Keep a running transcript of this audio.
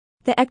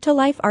The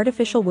EctoLife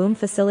Artificial Womb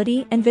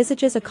Facility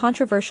envisages a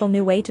controversial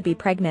new way to be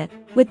pregnant,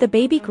 with the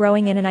baby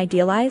growing in an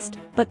idealized,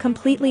 but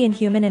completely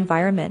inhuman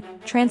environment,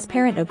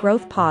 transparent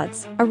growth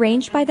pods,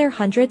 arranged by their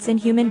hundreds in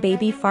human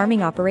baby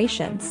farming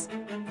operations.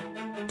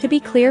 To be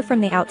clear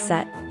from the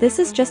outset, this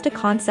is just a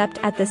concept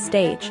at this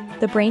stage,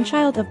 the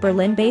brainchild of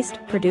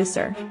Berlin-based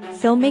producer,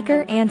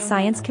 filmmaker and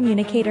science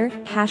communicator,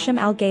 Hashem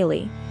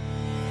Al-Ghaili.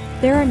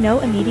 There are no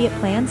immediate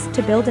plans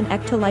to build an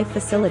EctoLife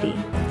facility.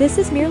 This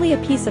is merely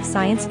a piece of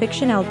science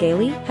fiction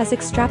Al-Ghaili has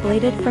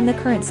extrapolated from the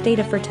current state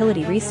of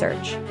fertility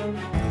research.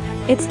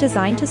 It's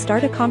designed to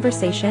start a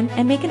conversation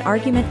and make an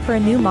argument for a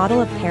new model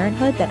of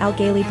parenthood that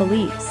Al-Ghaili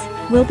believes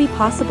will be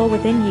possible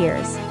within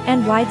years,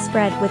 and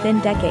widespread within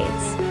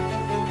decades.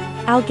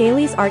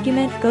 Al-Ghaili's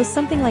argument goes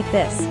something like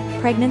this: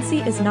 pregnancy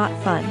is not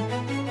fun.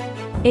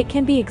 It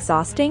can be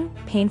exhausting,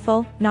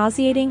 painful,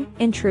 nauseating,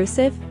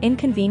 intrusive,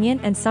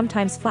 inconvenient and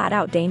sometimes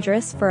flat-out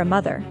dangerous for a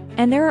mother,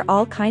 and there are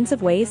all kinds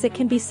of ways it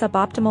can be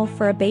suboptimal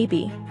for a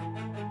baby.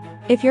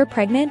 If you're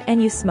pregnant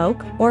and you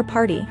smoke, or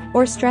party,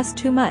 or stress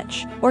too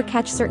much, or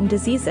catch certain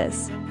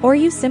diseases, or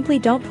you simply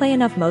don't play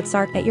enough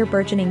Mozart at your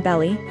burgeoning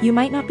belly, you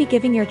might not be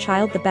giving your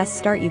child the best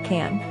start you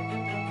can.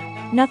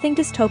 Nothing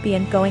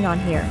dystopian going on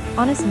here.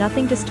 Honest,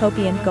 nothing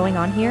dystopian going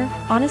on here.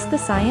 Honest, the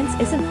science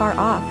isn't far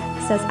off,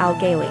 says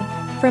Al-Ghaili.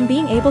 From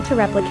being able to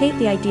replicate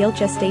the ideal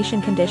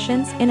gestation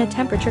conditions in a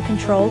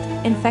temperature-controlled,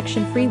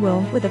 infection-free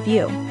womb with a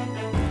view.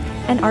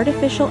 An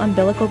artificial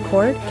umbilical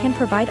cord can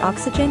provide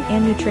oxygen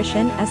and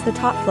nutrition as the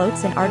tot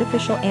floats in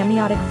artificial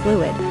amniotic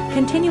fluid,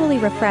 continually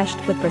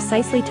refreshed with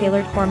precisely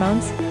tailored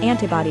hormones,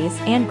 antibodies,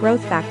 and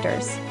growth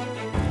factors.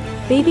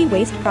 Baby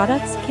waste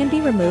products can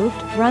be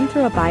removed, run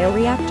through a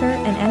bioreactor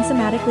and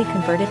enzymatically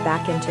converted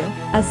back into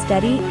a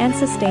steady and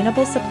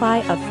sustainable supply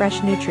of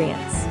fresh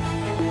nutrients.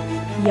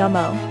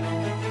 Yummo.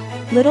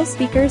 Little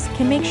speakers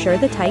can make sure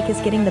the tyke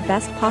is getting the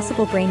best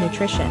possible brain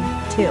nutrition,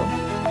 too.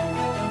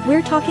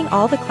 We're talking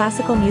all the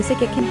classical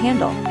music it can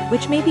handle,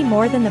 which may be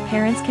more than the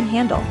parents can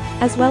handle,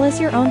 as well as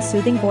your own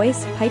soothing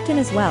voice piped in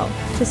as well,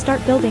 to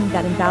start building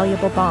that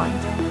invaluable bond.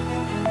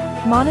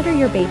 Monitor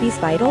your baby's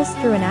vitals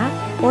through an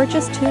app, or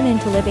just tune in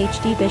to Live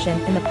HD Vision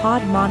in the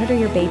pod. Monitor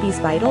your baby's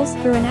vitals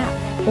through an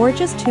app, or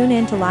just tune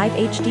in to Live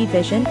HD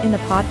Vision in the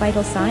pod.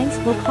 Vital signs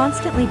will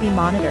constantly be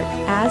monitored,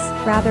 as,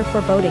 rather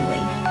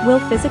forebodingly, will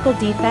physical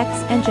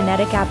defects and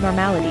genetic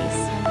abnormalities.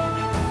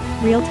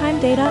 Real-time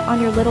data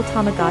on your little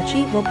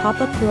Tamagotchi will pop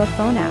up through a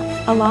phone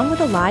app, along with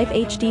a live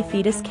HD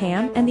fetus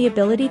cam and the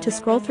ability to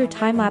scroll through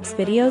time-lapse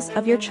videos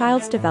of your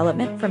child's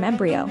development from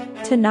embryo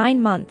to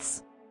 9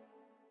 months.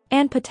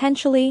 And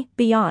potentially,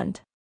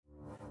 beyond.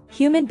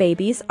 Human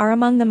babies are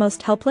among the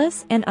most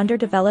helpless and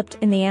underdeveloped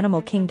in the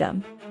animal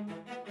kingdom.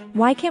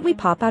 Why can't we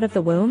pop out of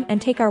the womb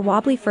and take our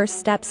wobbly first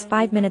steps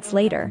 5 minutes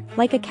later,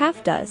 like a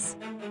calf does?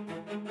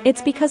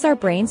 It's because our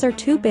brains are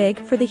too big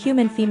for the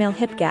human female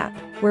hip gap.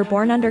 We're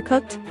born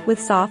undercooked, with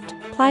soft,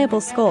 pliable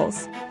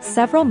skulls,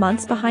 several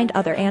months behind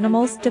other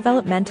animals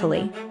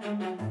developmentally.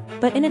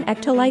 But in an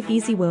EctoLife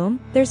easy womb,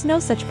 there's no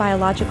such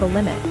biological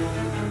limit.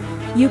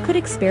 You could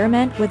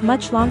experiment with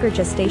much longer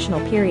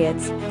gestational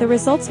periods. The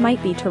results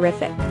might be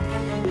terrific.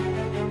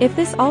 If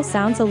this all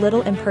sounds a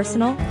little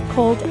impersonal,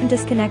 cold and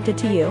disconnected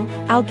to you,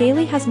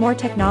 Al-Ghaili has more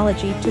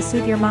technology to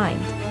soothe your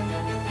mind.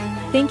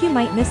 Think you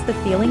might miss the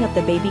feeling of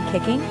the baby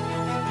kicking?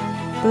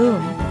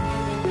 Boom.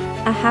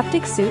 A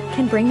haptic suit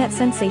can bring that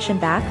sensation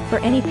back for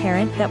any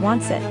parent that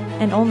wants it,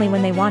 and only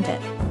when they want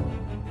it.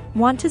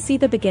 Want to see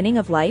the beginning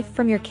of life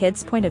from your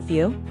kid's point of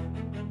view?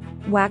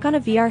 Whack on a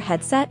VR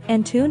headset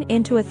and tune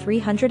into a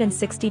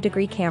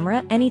 360-degree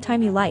camera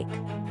anytime you like.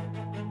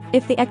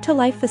 If the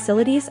EctoLife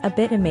facility's a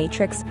bit a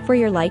matrix for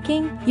your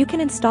liking, you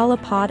can install a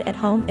pod at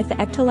home. If the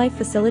EctoLife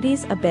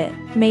facility's a bit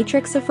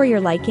matrix for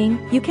your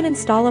liking, you can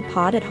install a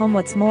pod at home.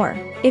 What's more,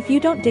 if you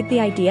don't dig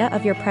the idea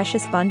of your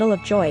precious bundle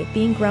of joy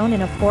being grown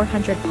in a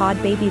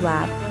 400-pod baby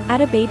lab,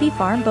 at a baby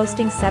farm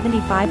boasting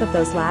 75 of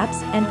those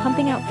labs and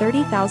pumping out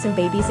 30,000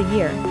 babies a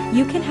year,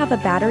 you can have a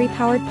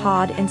battery-powered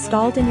pod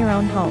installed in your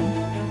own home.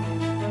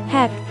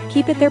 Heck,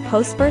 keep it there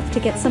post-birth to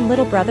get some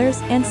little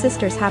brothers and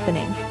sisters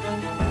happening.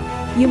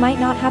 You might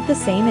not have the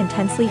same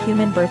intensely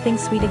human birthing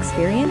suite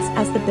experience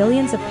as the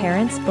billions of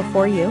parents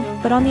before you,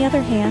 but on the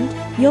other hand,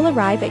 you'll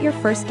arrive at your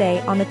first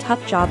day on the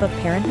tough job of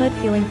parenthood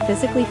feeling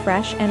physically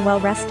fresh and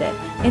well-rested,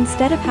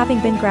 instead of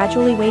having been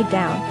gradually weighed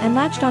down and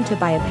latched onto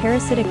by a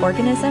parasitic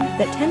organism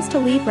that tends to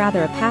leave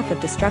rather a path of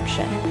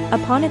destruction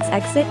upon its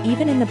exit,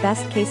 even in the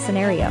best-case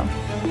scenario.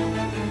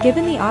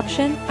 Given the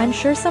option, I'm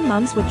sure some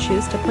mums would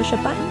choose to push a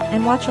button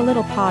and watch a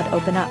little pod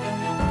open up.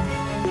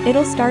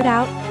 It'll start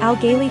out,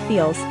 Al-Ghaili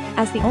feels,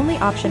 as the only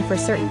option for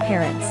certain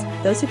parents,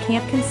 those who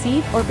can't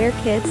conceive or bear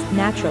kids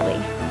naturally.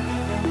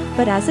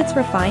 But as it's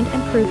refined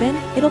and proven,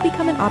 it'll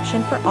become an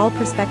option for all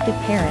prospective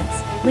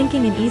parents,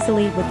 linking in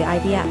easily with the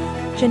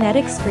IVF,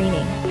 genetic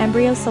screening,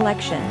 embryo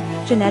selection,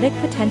 genetic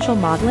potential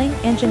modeling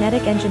and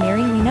genetic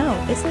engineering we know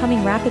is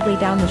coming rapidly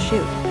down the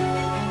chute.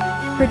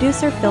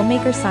 Producer,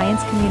 filmmaker,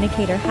 science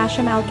communicator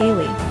Hashem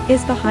Al-Ghaili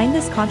is behind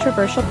this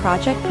controversial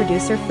project.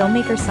 Producer,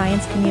 filmmaker,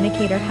 science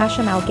communicator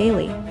Hashem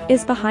Al-Ghaili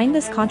is behind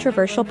this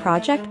controversial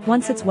project.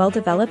 Once it's well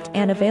developed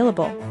and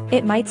available,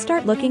 it might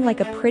start looking like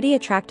a pretty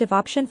attractive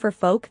option for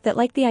folk that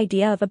like the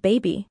idea of a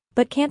baby,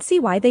 but can't see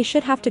why they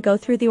should have to go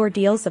through the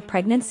ordeals of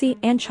pregnancy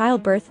and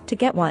childbirth to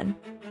get one.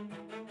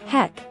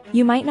 Heck,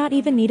 you might not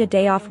even need a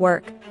day off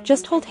work.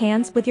 Just hold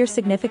hands with your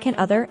significant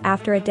other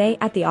after a day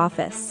at the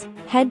office.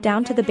 Head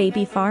down to the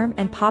baby farm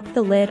and pop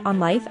the lid on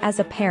life as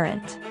a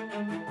parent.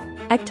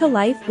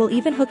 EctoLife will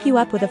even hook you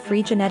up with a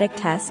free genetic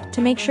test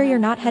to make sure you're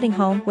not heading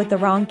home with the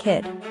wrong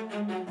kid.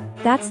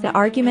 That's the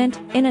argument,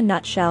 in a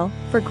nutshell,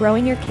 for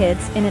growing your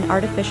kids in an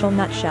artificial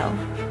nutshell.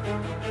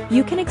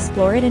 You can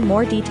explore it in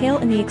more detail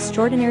in the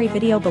extraordinary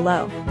video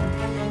below.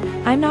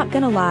 I'm not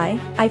gonna lie,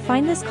 I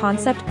find this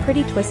concept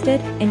pretty twisted,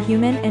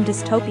 inhuman and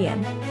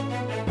dystopian.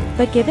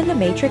 But given the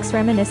Matrix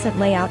reminiscent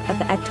layout of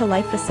the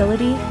EctoLife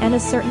facility and a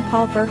certain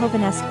Paul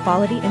Verhoeven-esque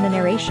quality in the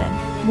narration,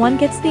 one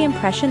gets the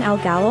impression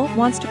Al-Ghaili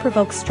wants to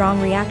provoke strong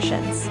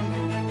reactions.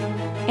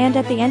 And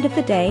at the end of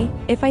the day,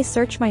 if I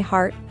search my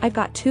heart, I've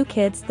got 2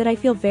 kids that I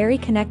feel very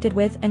connected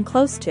with and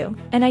close to,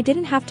 and I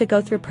didn't have to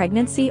go through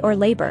pregnancy or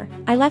labor.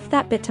 I left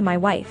that bit to my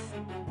wife.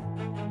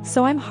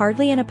 So I'm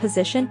hardly in a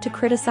position to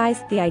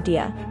criticize the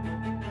idea.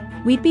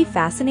 We'd be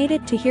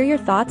fascinated to hear your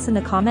thoughts in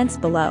the comments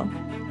below.